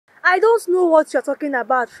I don't know what you're talking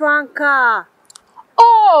about, Franca.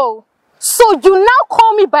 Oh, so you now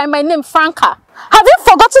call me by my name, Franca. Have you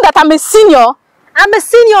forgotten that I'm a senior? I'm a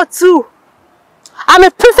senior too. I'm a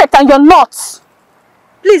prefect and you're not.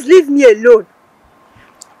 Please leave me alone.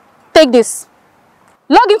 Take this.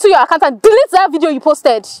 Log into your account and delete that video you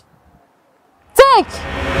posted. Take!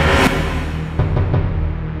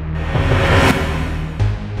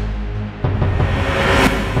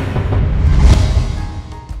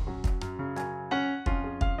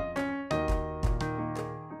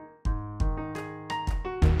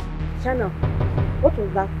 Channel, what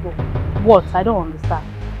was that for? What? I don't understand.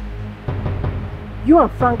 You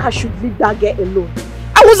and Franca should leave that girl alone.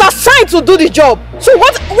 I was assigned to do the job. So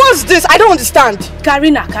what's this? I don't understand.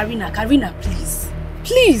 Karina, please.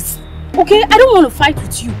 Please. Okay, I don't want to fight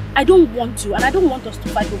with you. I don't want to, and I don't want us to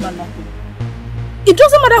fight over nothing. It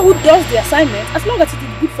doesn't matter who does the assignment, as long as it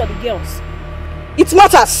is good for the girls. It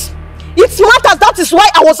matters. It matters. That is why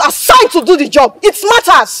I was assigned to do the job. It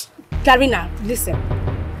matters. Karina, listen.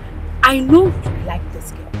 I know you like this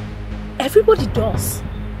girl. Everybody does,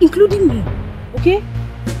 including me. Okay?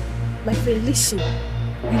 My friend, listen.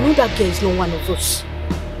 You know that girl is not one of us.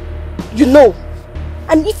 You know.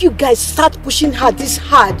 And if you guys start pushing her this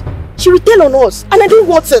hard, she will tell on us. And I don't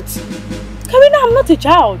want it. Karina, I'm not a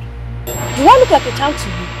child. Do I look like a child to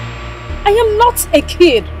you? I am not a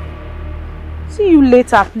kid. See you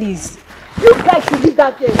later, please. You guys should leave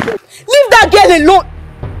that girl alone. Leave that girl alone.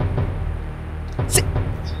 See.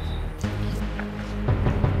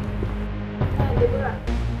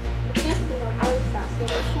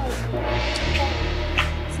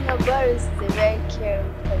 Boris is a very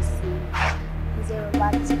caring person. He's a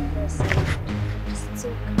romantic person. He's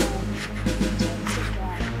too kind. He's gentle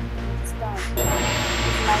guy. He's done.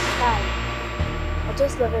 He's my kind. I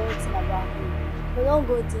just love everything about him. But don't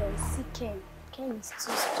go there. See Ken. Ken is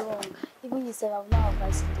too strong. Even you said I will not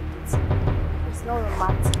advise you to date him. He's not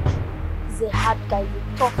romantic. He's a hard guy. He's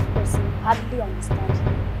a tough person. You hardly understand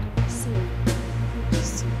him. See him. You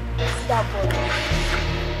just see that boy.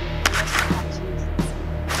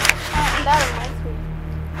 That reminds me.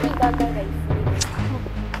 Leave that guy that you feel.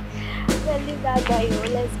 Well, leave that guy,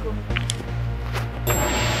 let's go.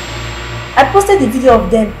 I posted the video of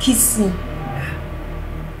them kissing.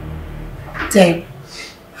 Then,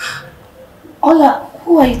 Ola,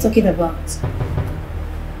 who are you talking about?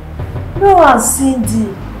 No, and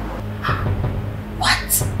Cindy.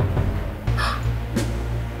 What?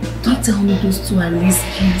 Don't tell me those two are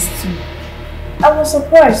lesbians too. I was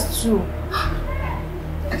surprised too.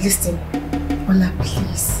 Listen, Ola,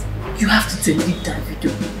 please. You have to delete that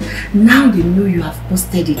video. Now they know you have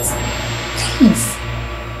posted it. Please.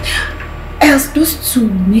 Else those two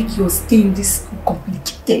will make your stay in this school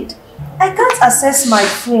complicated. I can't access my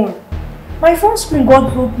phone. My phone screen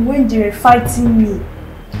got broken when they were fighting me.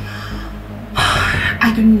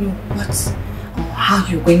 I don't know what or how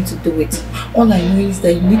you're going to do it. All I know is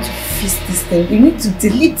that you need to fix this thing. You need to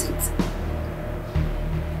delete it.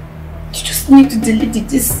 You just need to delete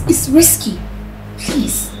it. It's risky.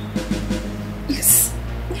 Please. Let's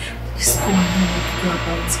go and know what to do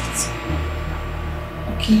about it.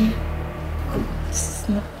 Okay?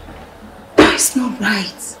 It's not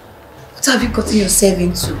right. What have you gotten yourself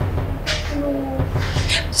into? No.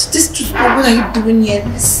 This truth, what are you doing here?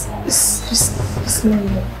 Let's no.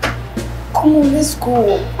 Come on, let's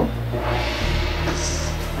go.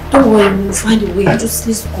 Don't worry, we'll find a way. Just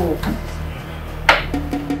let's go.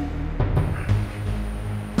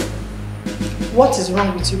 What is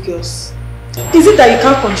wrong with you girls? Is it that you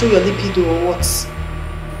can't control your libido or what?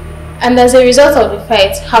 And as a result of the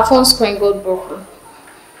fight, her phone screen got broken.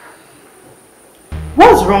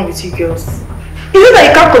 What's wrong with you girls? Is it that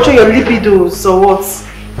you can't control your libidos or what?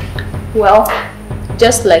 Well,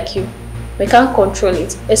 just like you, we can't control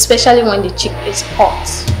it, especially when the chick is hot.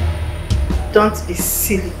 Don't be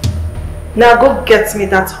silly. Now go get me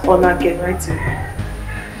that honor girl right here.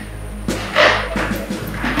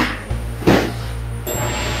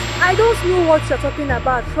 I don't know what you're talking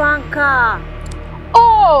about, Franca.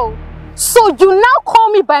 Oh, so you now call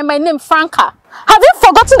me by my name, Franca. Have you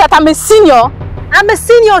forgotten that I'm a senior? I'm a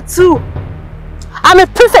senior too. I'm a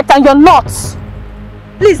prefect and you're not.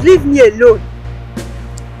 Please leave me alone.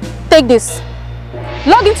 Take this.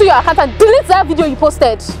 Log into your account and delete that video you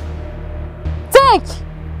posted. Take!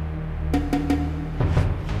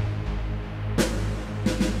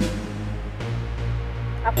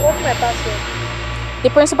 I've lost my password. The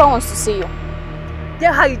principal wants to see you.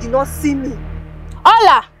 Tell her you did not see me.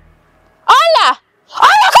 Ola! Ola!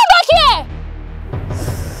 Ola, come back here!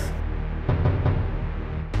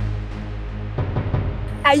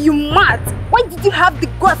 Are you mad? Why did you have the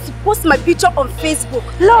go as to post my picture on Facebook.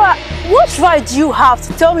 Laura, what right do you have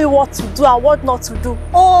to tell me what to do and what not to do?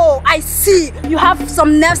 Oh, I see. You have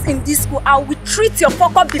some nerves in this school. I will treat your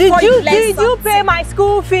fuck up before you learn Did something. you pay my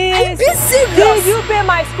school fees? I'm being serious. Did you pay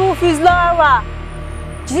my school fees, Laura?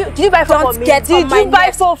 Did you buy phone for me? Did you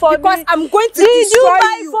buy phone for me? Because I'm going to destroy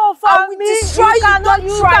you. I will destroy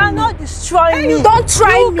you. You cannot destroy me. You don't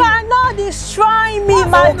try me. You cannot destroy me,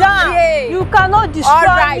 madam. You cannot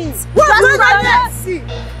destroy me.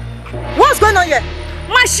 What's going on here?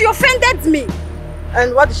 Ma, she offended me.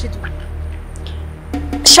 And what did she do?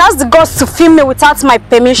 She has the guts to film me without my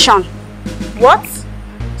permission. What?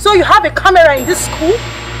 So you have a camera in this school?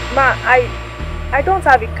 Ma, I don't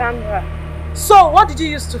have a camera. So what did you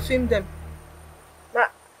use to film them? Ma,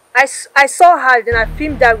 I saw her, then I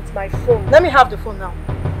filmed her with my phone. Let me have the phone now.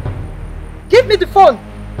 Give me the phone.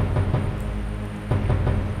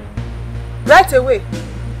 Right away.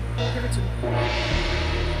 Give it to me.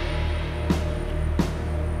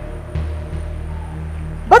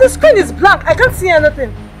 But the screen is blank. I can't see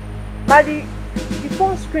anything. Ma, the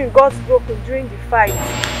phone screen got broken during the fight.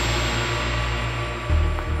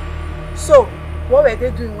 So, what were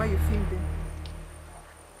they doing when you filmed them?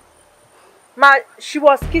 Ma, she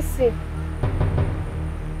was kissing.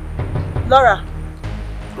 Laura.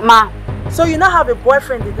 Ma. So you now have a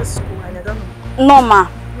boyfriend in this school and I don't know? No, ma.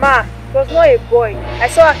 Ma, it was not a boy. I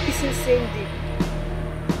saw her kissing same day.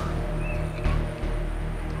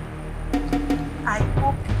 I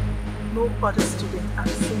hope no other student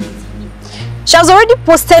has seen this video. She has already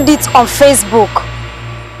posted it on Facebook.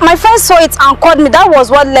 My friend saw it and called me. That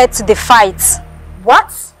was what led to the fight.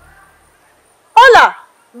 What? Ola,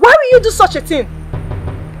 why will you do such a thing?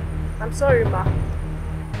 I'm sorry, ma.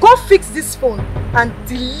 Go fix this phone and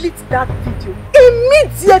delete that video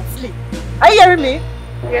immediately. Are you hearing me?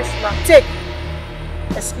 Yes, ma. Take.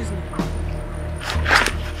 Excuse me.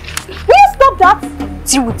 Will you stop that?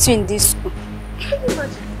 Deal with you in this school. Can you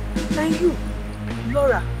imagine? And you,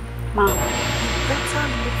 Laura, ma, you better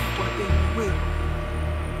look for a way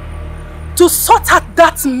to sort out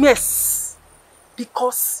that mess.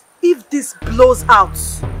 Because if this blows out,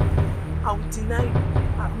 I will deny you.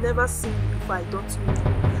 I've never seen you before. I don't know you.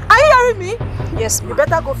 Are you hearing me? Yes, ma. You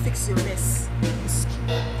better go fix your mess.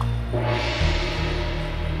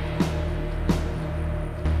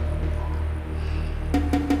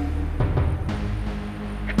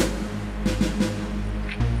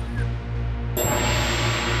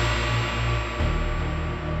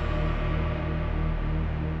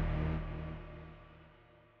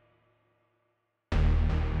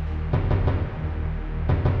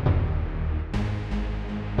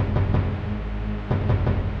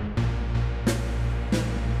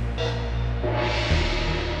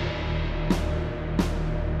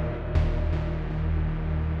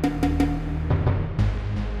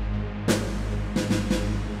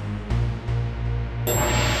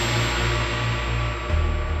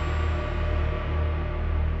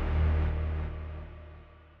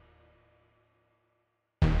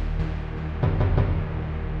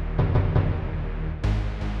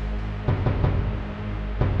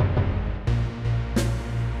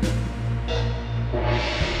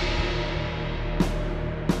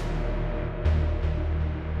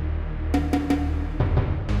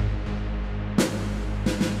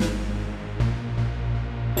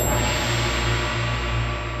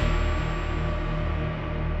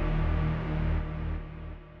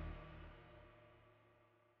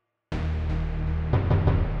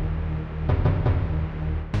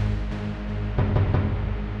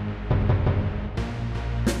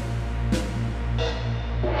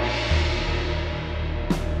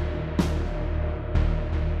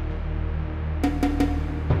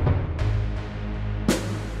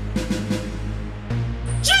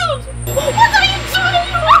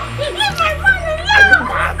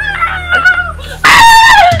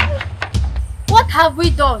 What have we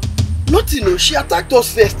done? Nothing, no. She attacked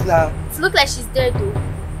us first now. It looks like she's dead though.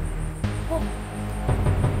 Oh.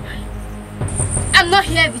 I'm not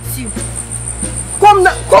here with you. Come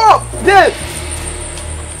now, come! Babe!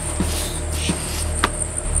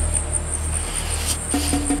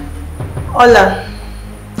 Ola,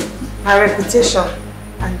 my reputation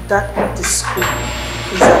and that of the school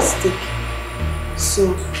is at stake.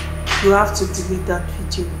 So, you have to delete that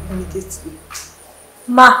video immediately.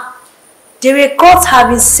 Ma, they were caught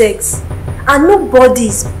having sex and nobody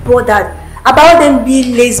is bothered about them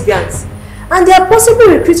being lesbians. And they are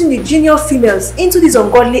possibly recruiting the junior females into these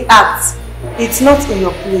ungodly acts. It's not in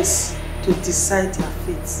your place to decide their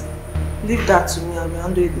fate. Leave that to me, I will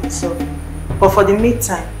handle it myself. But for the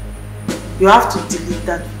meantime, you have to delete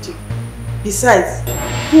that video. Besides,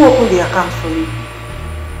 who opened the account for you?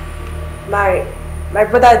 My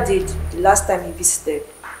brother did the last time he visited.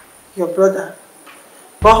 Your brother?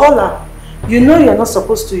 But Hola, you know you're not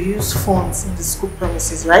supposed to use phones in the school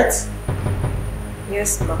premises, right?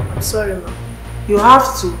 Yes, ma. I'm sorry, ma. You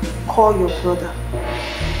have to call your brother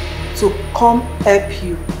to come help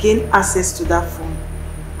you gain access to that phone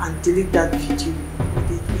and delete that video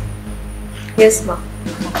immediately. Yes, ma.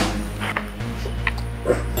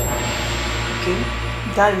 Okay,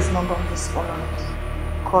 that is number on this phone.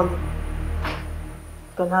 Call him.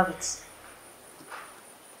 You can have it.